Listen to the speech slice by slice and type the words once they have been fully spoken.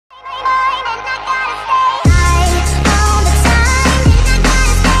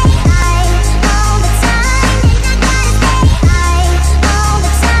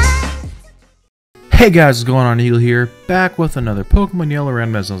Hey guys, what's going on? Eagle here, back with another Pokemon Yellow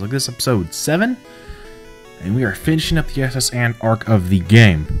randomized. Like this episode 7, and we are finishing up the SS and arc of the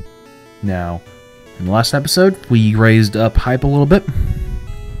game. Now, in the last episode, we raised up hype a little bit,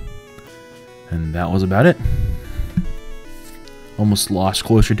 and that was about it. Almost lost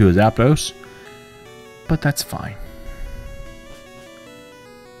closer to his Zapdos, but that's fine.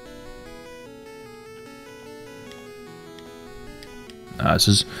 This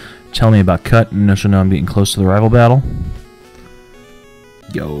is telling me about Cut, and this will know I'm getting close to the rival battle.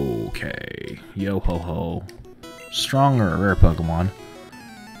 Yo, okay. Yo ho ho. Strong or a rare Pokemon?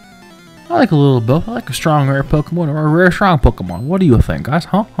 I like a little of both. I like a strong rare Pokemon or a rare strong Pokemon. What do you think, guys?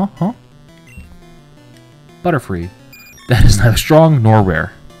 Huh? Butterfree. That is neither strong nor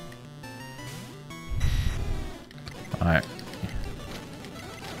rare. Alright.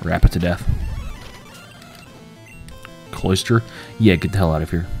 Wrap it to death. Cloister? Yeah, get the hell out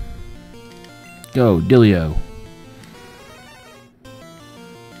of here. Go, Dilio.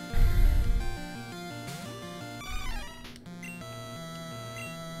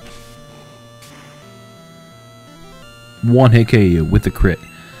 One hit KO with the crit.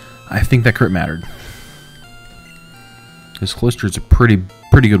 I think that crit mattered. This Cloister is a pretty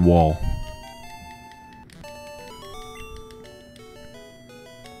good wall.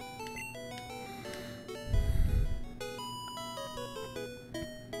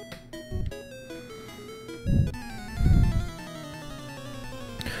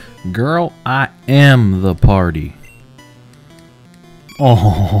 Girl, I am the party.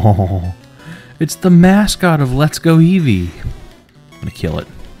 Oh, it's the mascot of Let's Go Eevee. I'm gonna kill it.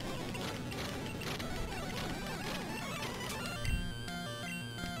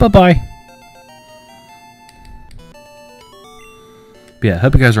 Bye-bye. Yeah, I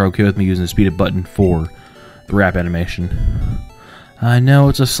hope you guys are okay with me using the speed up button for the wrap animation. I know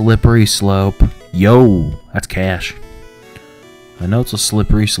it's a slippery slope. Yo, that's cash. I know it's a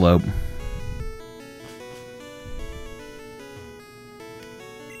slippery slope.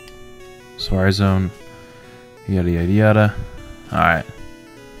 Fire zone. Yada yada yada. Alright.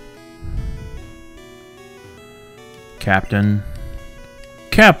 Captain.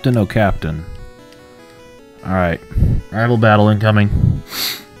 Captain, oh Captain. Alright. Rival battle incoming.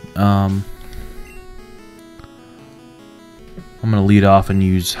 I'm gonna lead off and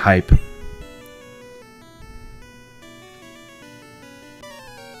use hype.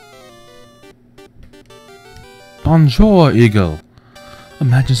 Bonjour, Eagle.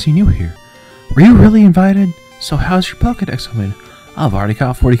 Imagine seeing you here. Were you really invited? So how's your Pokédex coming? I've already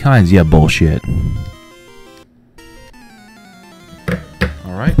caught 40 kinds. Yeah, bullshit.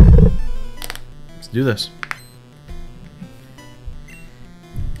 Alright. Let's do this.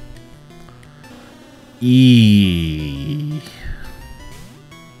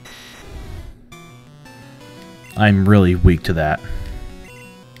 I'm really weak to that.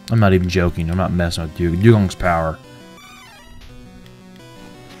 I'm not even joking. I'm not messing with Dugong's power.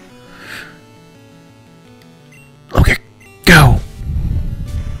 Okay, go!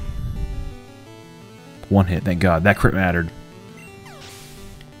 One hit, thank God. That crit mattered.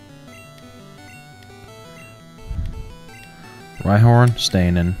 Rhyhorn,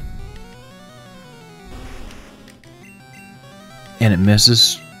 staying in. And it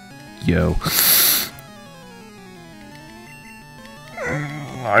misses. Yo.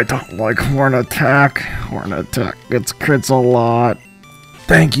 I don't like Horn Attack. Horn Attack gets crits a lot.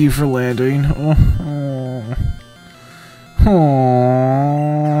 Thank you for landing.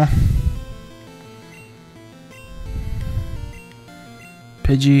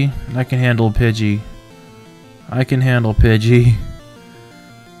 Pidgey, I can handle Pidgey. I can handle Pidgey.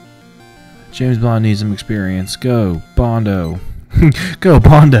 James Bond needs some experience. Go, Bondo. Go,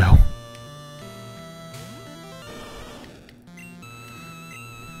 Bondo.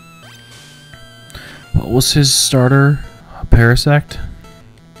 What was his starter? A Parasect?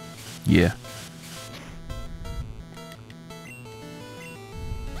 Yeah.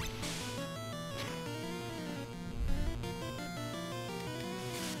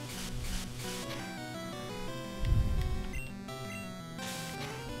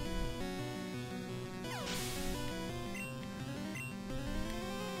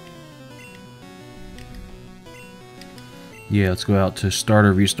 Yeah, let's go out to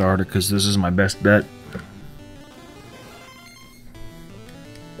starter restarter because this is my best bet.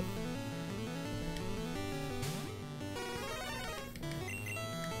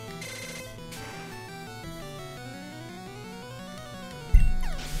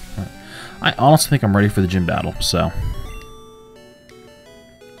 I honestly think I'm ready for the gym battle, so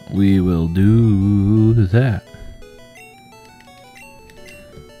we will do that.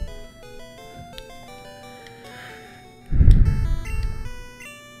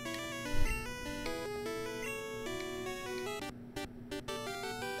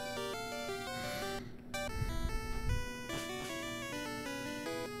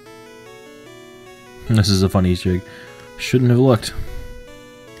 This is a funny Easter egg. Shouldn't have looked.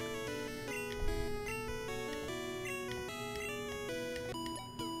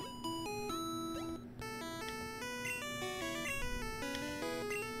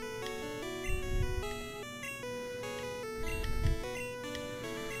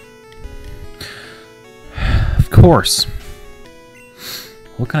 Of course.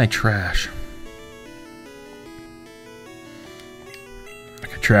 What can I trash? I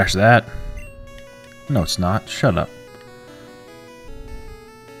could trash that. No, it's not. Shut up.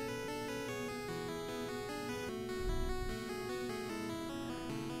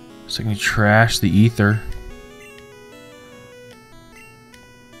 So I can trash the ether.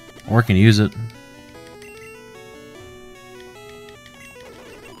 Or I can use it.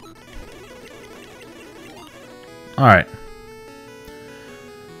 Alright.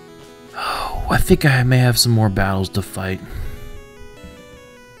 Oh, I think I may have some more battles to fight.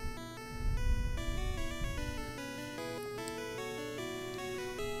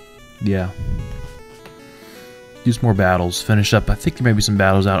 Yeah. Do some more battles. Finish up. I think there may be some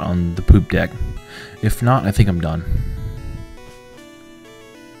battles out on the poop deck. If not, I think I'm done.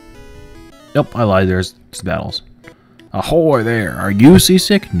 Nope, I lied. There's some battles. Ahoy there. Are you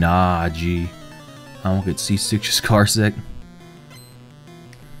seasick? Nah, gee. I won't get seasick, just car sick.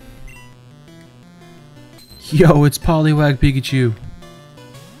 Yo, it's Poliwag Pikachu.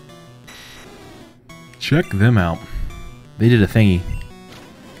 Check them out. They did a thingy.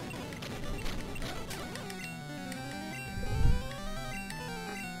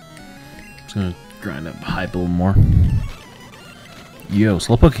 Just gonna grind up hype a little more. Yo,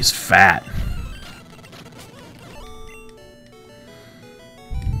 Slowpoke is fat.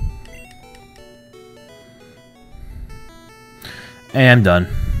 And done.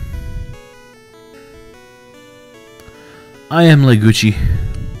 I am Legucci.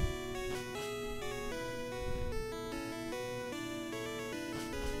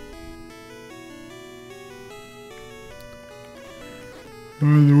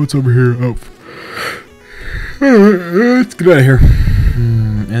 What's over here? Oh. Let's get out of here.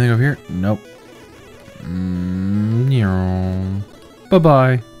 Anything over here? Nope.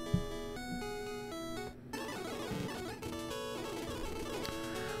 Bye-bye.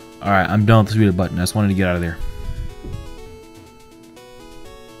 Alright, I'm done with the speed button. I just wanted to get out of there.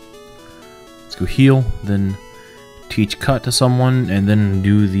 Let's go heal, then teach cut to someone, and then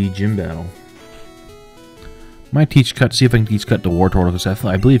do the gym battle. Might teach cut, see if I can teach cut to War Turtle, because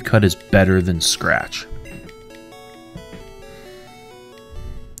I believe cut is better than scratch.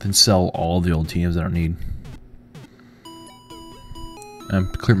 Then sell all the old TMs I don't need.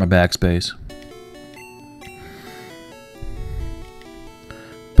 And clear my backspace.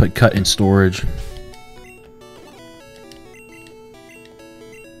 Put cut in storage.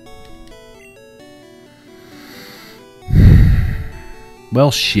 Well,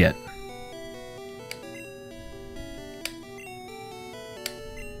 shit.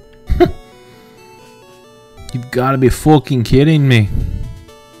 You've got to be fucking kidding me.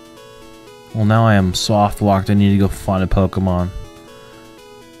 Well, now I am soft locked. I need to go find a Pokemon.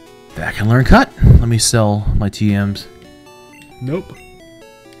 Back and learn cut. Let me sell my TMs. Nope.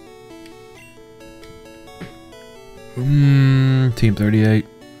 Team 38.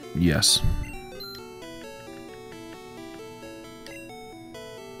 Yes.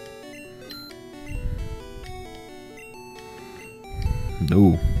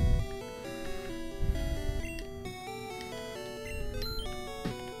 No.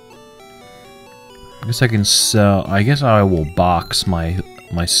 I guess I can sell. I guess I will box my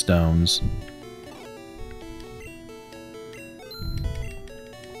stones.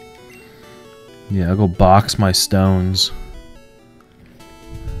 Yeah, I'll go box my stones.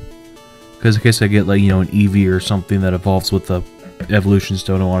 Because in case I get, like, you know, an Eevee or something that evolves with the evolution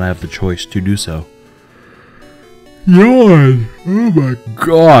stone, I want to have the choice to do so. Yawn! Oh my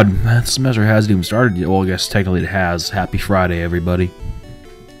god! That semester hasn't even started yet. Well, I guess technically it has. Happy Friday, everybody.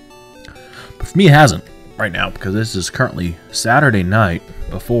 But for me, it hasn't right now, because this is currently Saturday night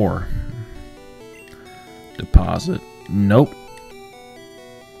before deposit. Nope.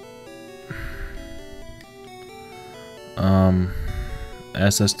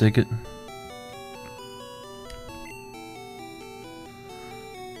 SS ticket.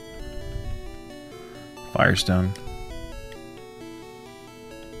 Firestone.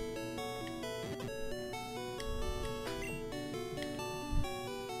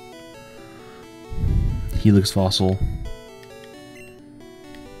 Helix fossil.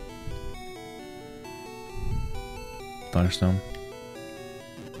 Thunderstone.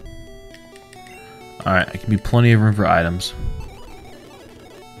 Alright, I can be plenty of room for items.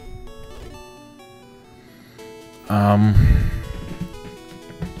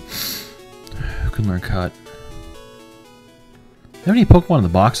 Who can learn cut? Have any Pokemon in the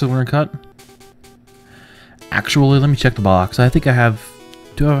box that learn cut? Actually, let me check the box. I think I have.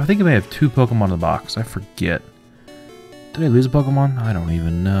 I think I may have 2 Pokemon in the box. I forget. Did I lose a Pokemon? I don't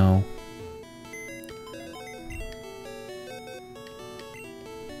even know.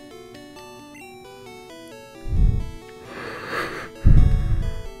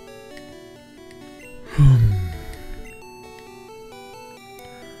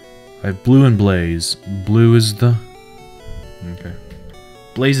 I have Blue and Blaze. Blue is the... Okay.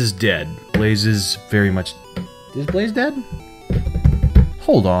 Blaze is dead. Blaze is very much... Is Blaze dead?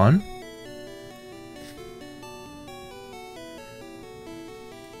 Hold on.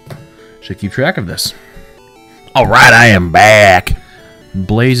 Should keep track of this. Alright, I am back!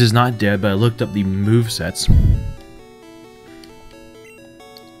 Blaze is not dead, but I looked up the movesets.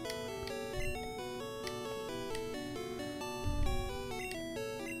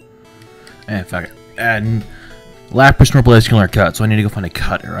 And fuck it. And Lapras nor Blaze can learn cut, so I need to go find a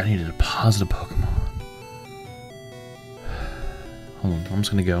cutter. I need to deposit a Pokemon. Hold on, I'm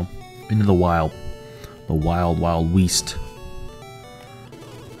just gonna go into the wild. The wild, wild west.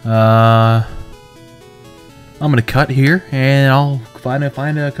 I'm gonna cut here, and I'll find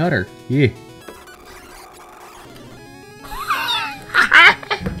a cutter. Yeah.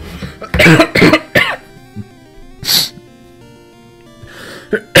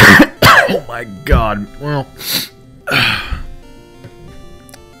 Oh my god. Well,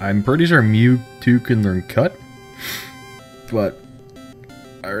 I'm pretty sure Mewtwo can learn cut, but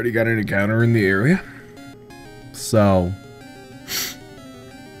I already got an encounter in the area, so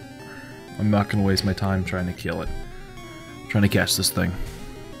I'm not gonna waste my time trying to kill it. I'm trying to catch this thing.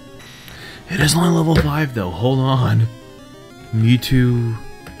 It is only level 5 though. Hold on. Mewtwo,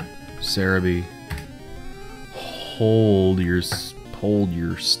 Cerebi. Hold your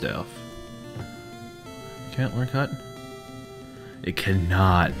stuff. Can't learn cut? It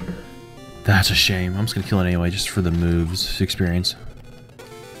cannot. That's a shame. I'm just gonna kill it anyway, just for the moves experience.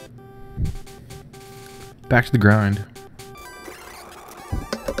 Back to the grind.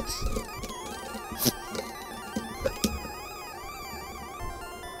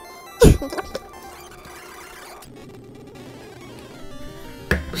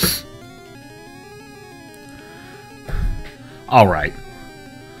 All right.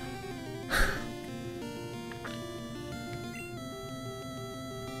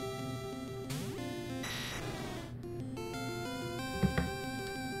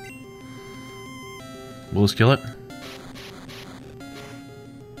 We'll just kill it.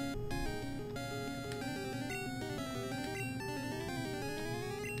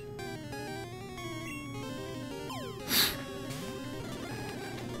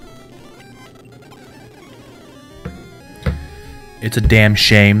 It's a damn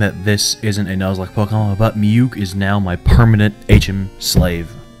shame that this isn't a Nuzlocke Pokemon, but Mew is now my permanent HM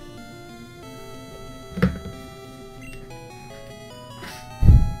slave.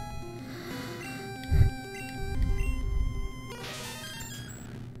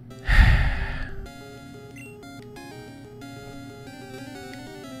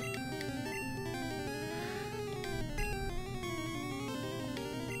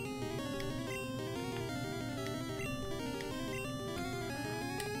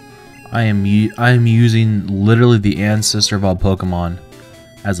 I am using literally the ancestor of all Pokemon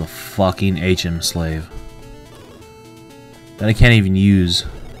as a fucking HM slave that I can't even use.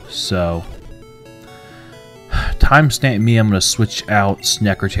 So, timestamp me. I'm gonna switch out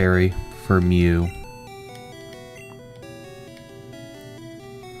Secretary for Mew.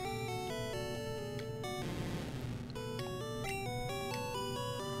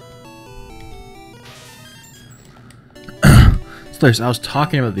 I was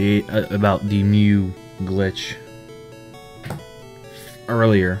talking about the Mew glitch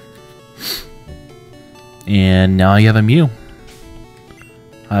earlier, and now I have a Mew.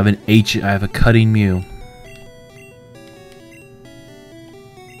 I have a cutting Mew.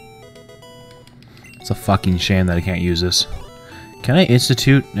 It's a fucking shame that I can't use this. Can I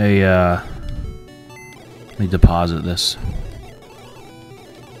institute a? Let me deposit this.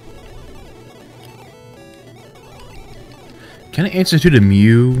 Can I institute a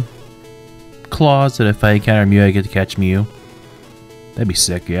Mew clause that if I encounter Mew, I get to catch Mew? That'd be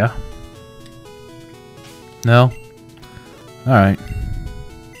sick, yeah? No? Alright.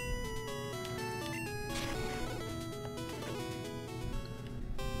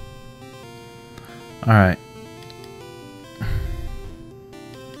 Alright.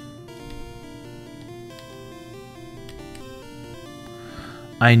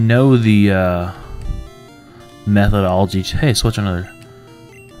 I know the methodology. Hey, switch another.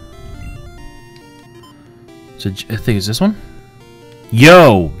 So I think it's this one.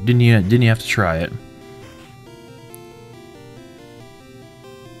 Yo, didn't you have to try it?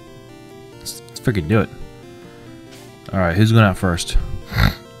 Let's freaking do it. All right, who's going out first?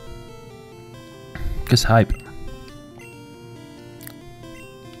 Just hype.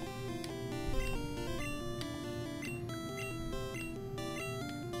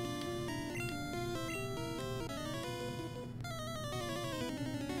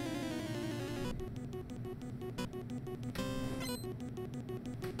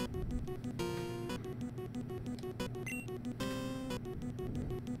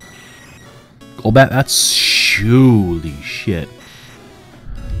 Golbat, that's holy shit.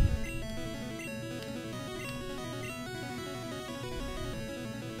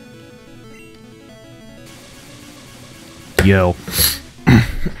 Yo,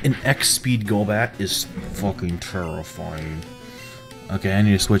 an X-Speed Golbat is fucking terrifying. Okay, I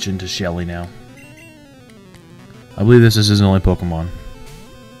need to switch into Shelly now. I believe this is his only Pokemon.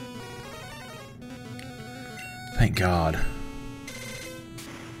 Thank God.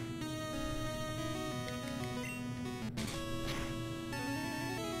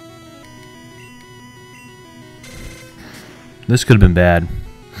 This could have been bad.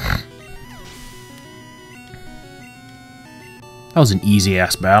 That was an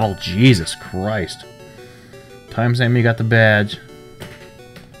easy-ass battle. Jesus Christ. Times Amy got the badge.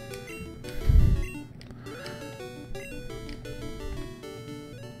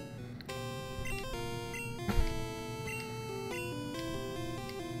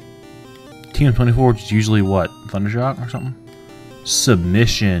 Team 24 is usually what? Thundershock or something?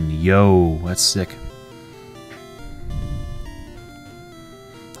 Submission. Yo, that's sick.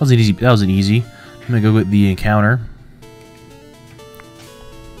 That was an easy. I'm gonna go with the encounter.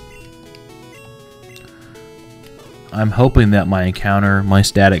 I'm hoping that my encounter, my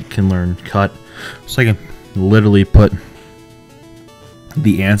static, can learn cut, so I can literally put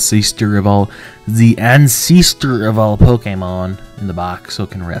the ancestor of all Pokemon in the box so it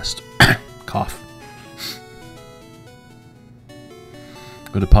can rest. Cough.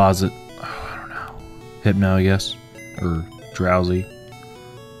 Go deposit. Oh, I don't know. Hypno, I guess, or Drowsy.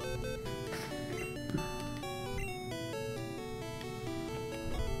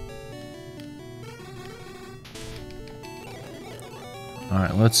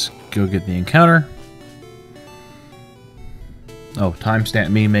 Alright, let's go get the encounter. Oh, timestamp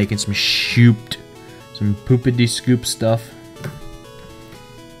me making some poopity scoop stuff.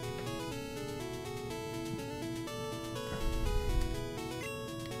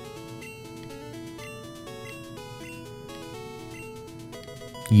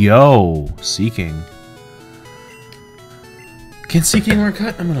 Yo, Seeking. Can Seeking learn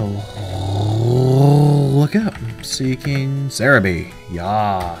cut? I'm gonna look it up. Seeking Cerebi.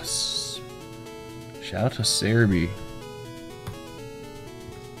 Yas. Shout out to Cerebi.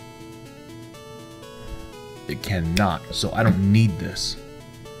 It cannot, so I don't need this.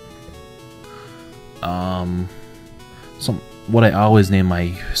 What I always name my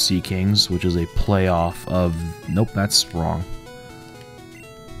Seekings, which is a playoff of. Nope, that's wrong.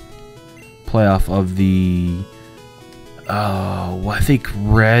 Playoff of the. I think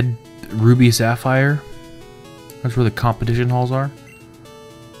Red Ruby Sapphire. That's where the competition halls are.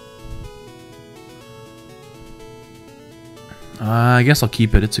 I guess I'll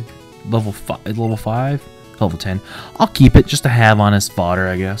keep it. It's a level 5, level 10. I'll keep it just to have on as fodder,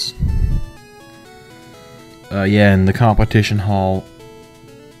 I guess. Yeah, in the competition hall.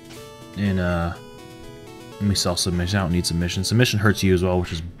 In let me sell submission. I don't need submission. Submission hurts you as well,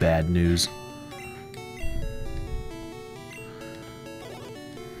 which is bad news.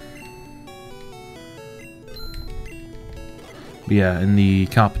 But yeah, in the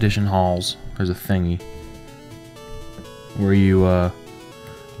competition halls, there's a thingy where you, I'm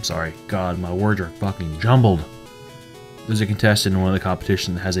sorry, God, my words are fucking jumbled. There's a contestant in one of the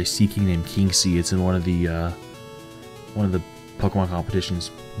competitions that has a Seeking named Kingsea. It's in one of the Pokemon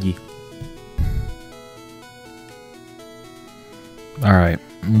competitions. Yeah. Alright,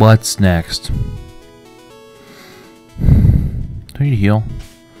 what's next? Do I need to heal?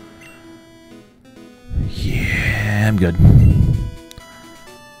 Yeah, I'm good.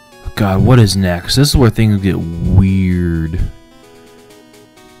 God, what is next? This is where things get weird.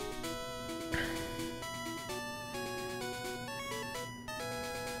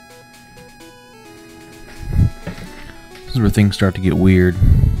 This is where things start to get weird.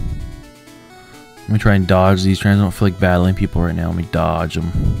 Let me try and dodge these trains. I don't feel like battling people right now. Let me dodge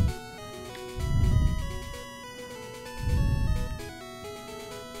them.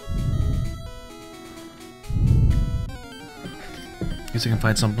 Guess I can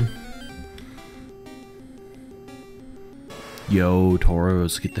find something. Yo,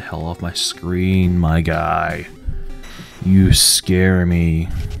 Tauros, get the hell off my screen, my guy. You scare me.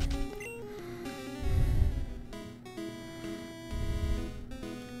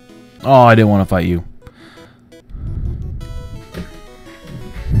 Oh, I didn't want to fight you.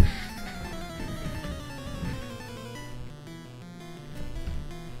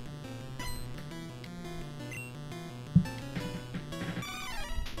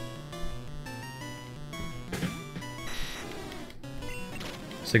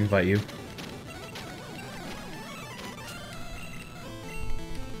 So I can fight you.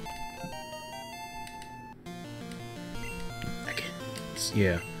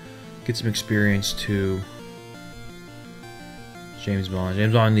 Yeah. Get some experience to James Bond.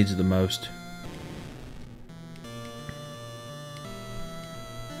 James Bond needs it the most.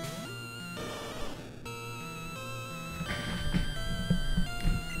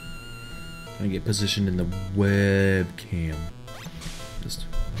 I'm gonna get positioned in the webcam. Just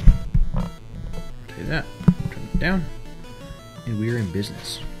take that, turn it down, and we are in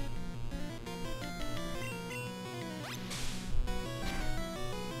business.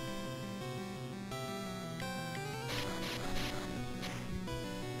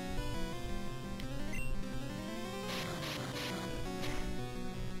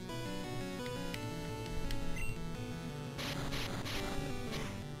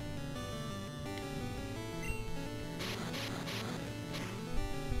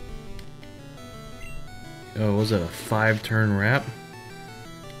 Oh, was that a 5-turn wrap?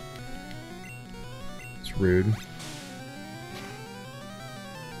 It's rude.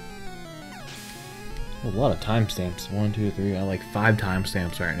 A lot of timestamps. 1, 2, 3. I like 5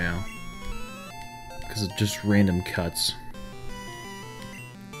 timestamps right now. Because of just random cuts.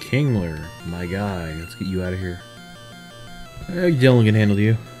 Kingler, my guy. Let's get you out of here. Dylan can handle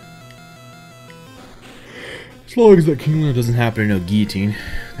you. As long as that Kingler doesn't happen to no guillotine.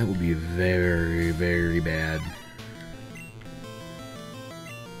 That would be very, very bad.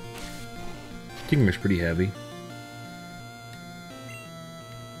 Kingler's pretty heavy.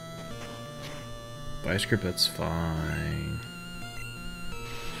 Vice grip, that's fine.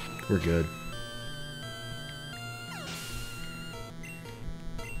 We're good.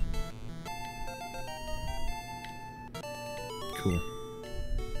 Cool.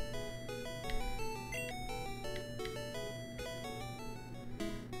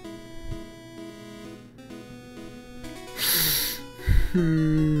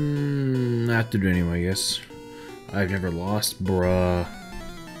 I have to do it anyway, I guess. I've never lost, bruh.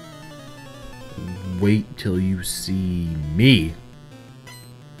 Wait till you see me.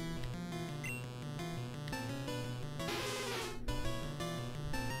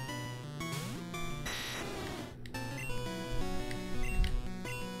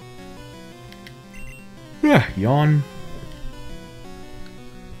 Yeah, yawn.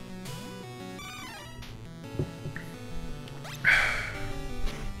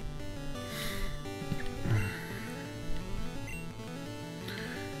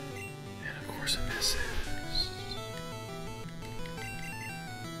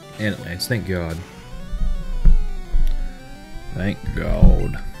 And it lands, thank God. Thank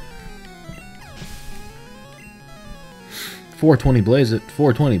God. 420 blaze it,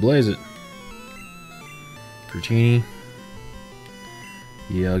 420 blaze it. Pertini.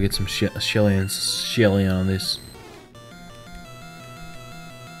 Yeah, I'll get some Shelly on this.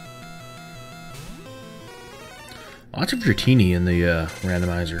 Lots of Dratini in the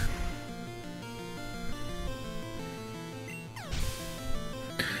randomizer.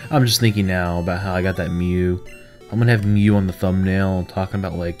 I'm just thinking now about how I got that Mew. I'm gonna have Mew on the thumbnail talking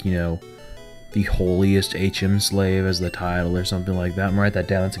about, like, you know, the holiest HM slave as the title or something like that. I'm gonna write that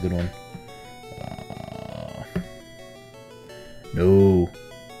down, that's a good one. No.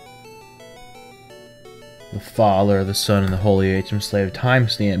 The Father, the Son, and the Holy HM slave.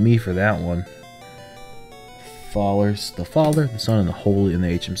 Timestamp me for that one. The Father, the Son, and the Holy, and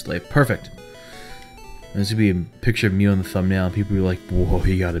the HM slave. Perfect. There's gonna be a picture of Mew on the thumbnail, and people will be like, whoa,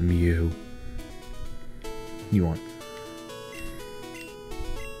 he got a Mew. You want?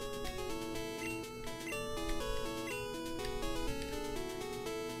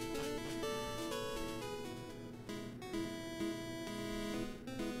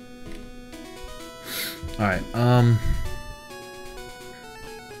 Alright,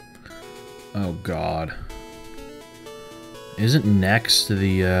 oh God. Isn't next to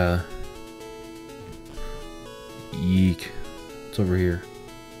the, Yeek. It's over here.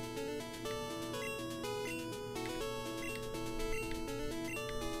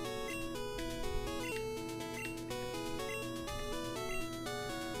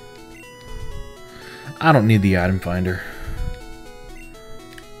 I don't need the item finder.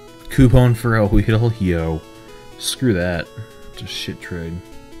 Coupon for a Weedle? Yo. Screw that. It's a shit trade.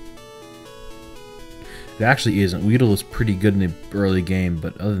 It actually isn't. Weedle is pretty good in the early game,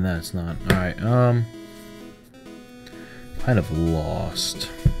 but other than that, it's not. Alright, kind of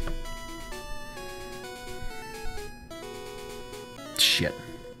lost. Shit.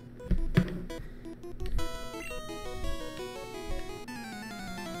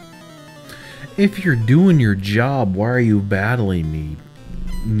 If you're doing your job, why are you battling me,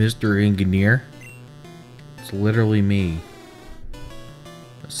 Mr. Engineer? It's literally me.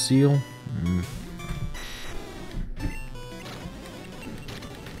 A seal?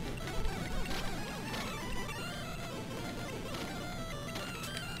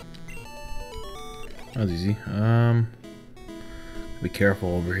 That was easy. Be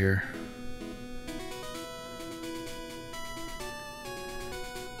careful over here.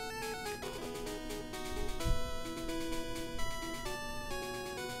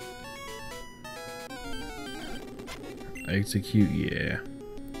 Execute, yeah.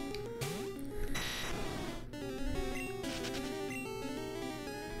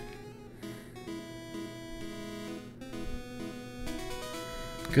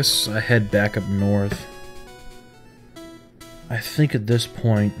 Guess I head back up north. I think at this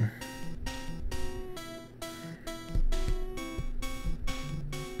point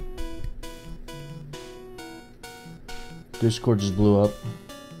Discord just blew up.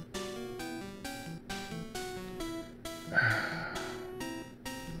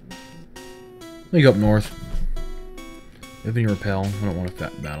 Let me go up north. If any repel, I don't want to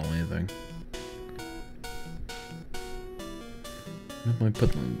battle anything. Let me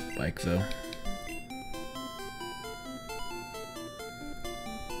put them on the bike though.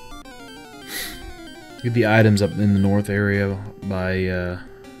 Get the items up in the north area by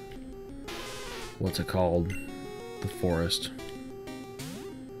what's it called? The forest.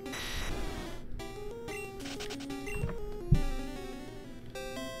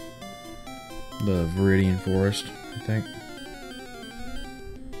 The Viridian Forest, I think.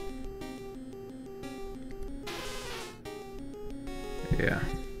 Yeah.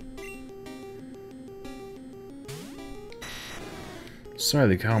 Sorry,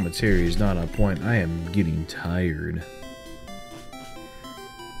 the commentary is not on point. I am getting tired.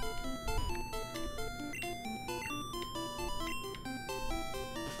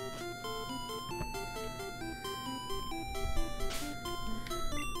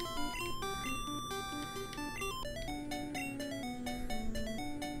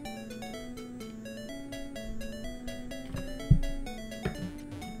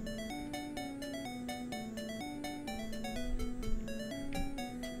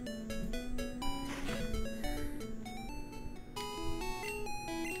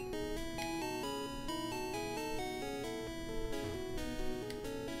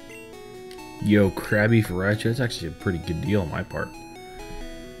 Yo, Krabby for Raichu, that's actually a pretty good deal on my part.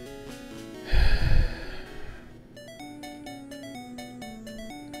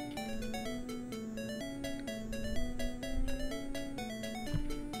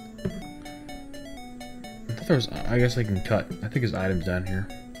 I thought there was, I guess I can cut. I think his item's down here.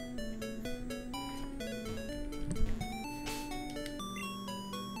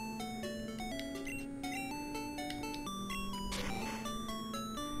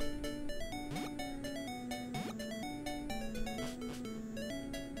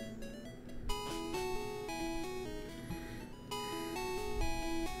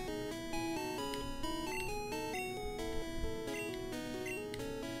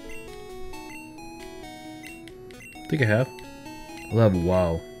 I think I have. Level,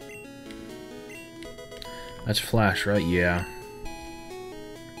 wow. That's Flash, right? Yeah.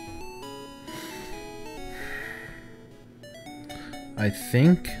 I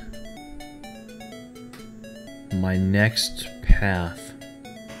think my next path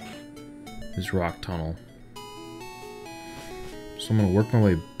is Rock Tunnel. So I'm gonna work my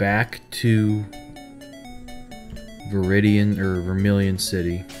way back to Viridian or Vermilion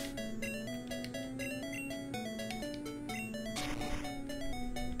City.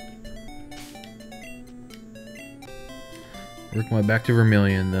 Work my way back to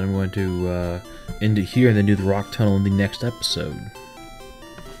Vermilion, then I'm going to into here and then do the Rock Tunnel in the next episode,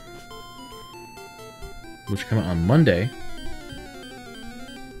 which come out on Monday.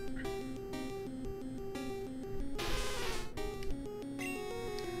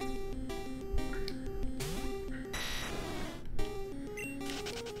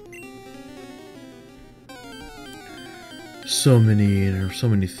 So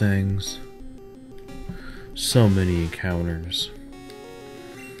many things. So many encounters.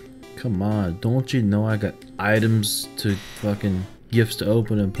 Come on, don't you know I got items to fucking gifts to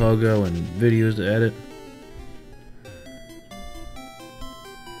open in Pogo and videos to edit?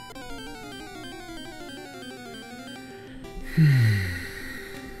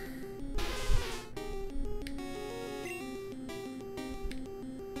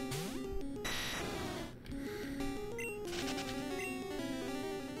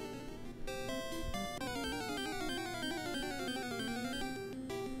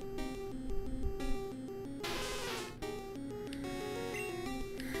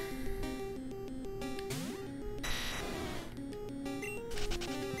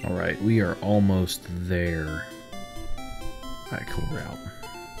 Alright, we are almost there. Alright, cool, we're out.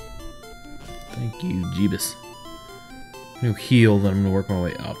 Thank you, Jeebus. I'm gonna heal, then I'm gonna work my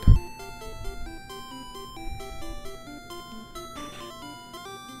way up.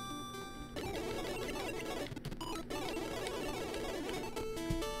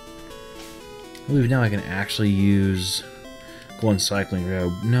 I believe now I can actually use... go on Cycling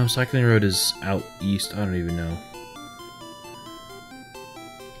Road. No, Cycling Road is out east. I don't even know.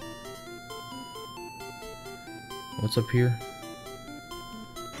 What's up here?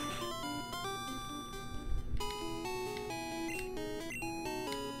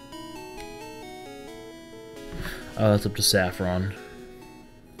 Oh, that's up to Saffron.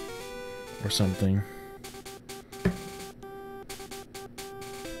 Or something.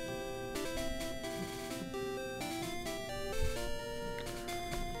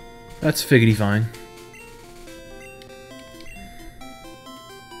 That's figgity fine.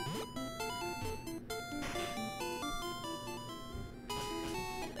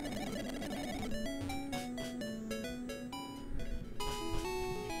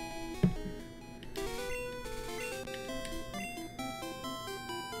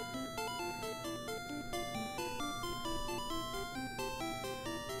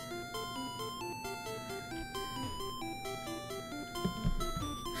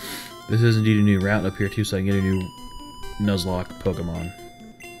 This is indeed a new route up here too, so I can get a new Nuzlocke Pokemon.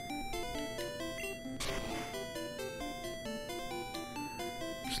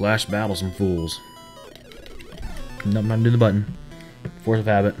 Slash battle some fools. Nope, I'm not doing the button. Force of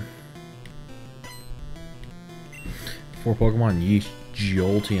habit. 4 Pokemon. Yeesh.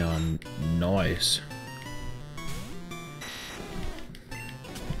 Jolteon. Nice.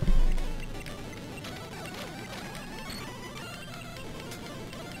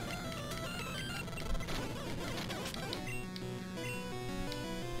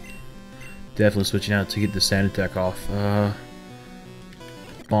 Definitely switching out to get the sand attack off.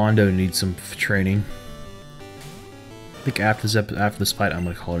 Bondo needs some training. I think after this fight, I'm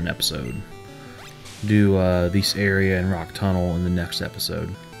gonna call it an episode. Do this area and Rock Tunnel in the next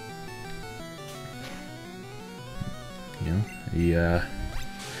episode. You know,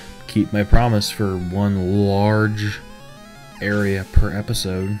 keep my promise for one large area per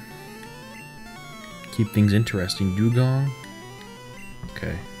episode. Keep things interesting. Dugong.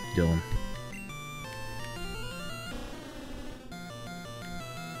 Okay, Dylan.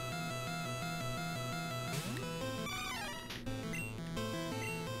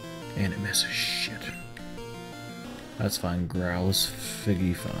 And it misses. Shit. That's fine. Growl is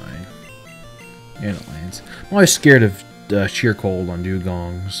figgy fine. And it lands. I'm always scared of sheer cold on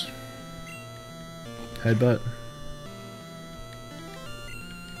dugongs. Headbutt.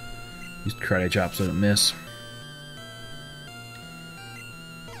 Use karate chop so I don't miss.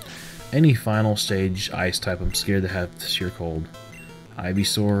 Any final stage ice type, I'm scared to have sheer cold.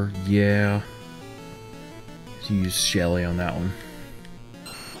 Ivysaur, yeah. Use Shelly on that one.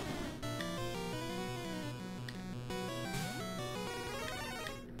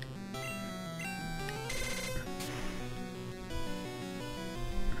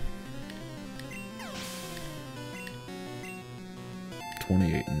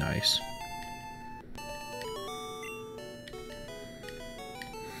 Nice.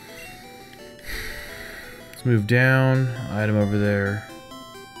 Let's move down. Item over there.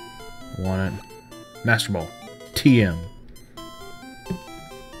 Want it. Master Ball. TM.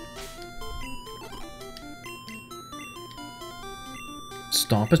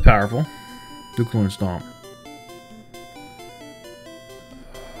 Stomp is powerful. Duke and Stomp.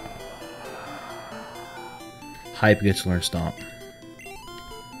 Hype gets to learn Stomp.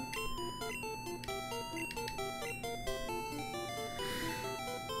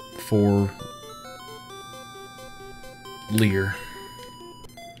 For Leer.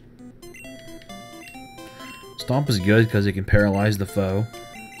 Stomp is good because it can paralyze the foe.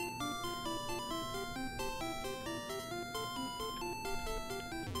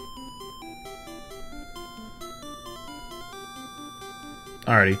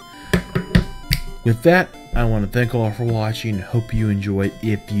 Alrighty. With that, I want to thank all for watching. Hope you enjoyed.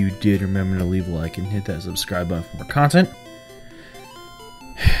 If you did, remember to leave a like and hit that subscribe button for more content.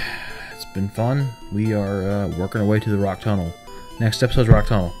 It's been fun. We are working our way to the rock tunnel. Next episode's rock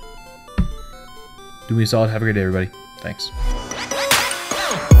tunnel. Do me a solid. Have a great day, everybody. Thanks.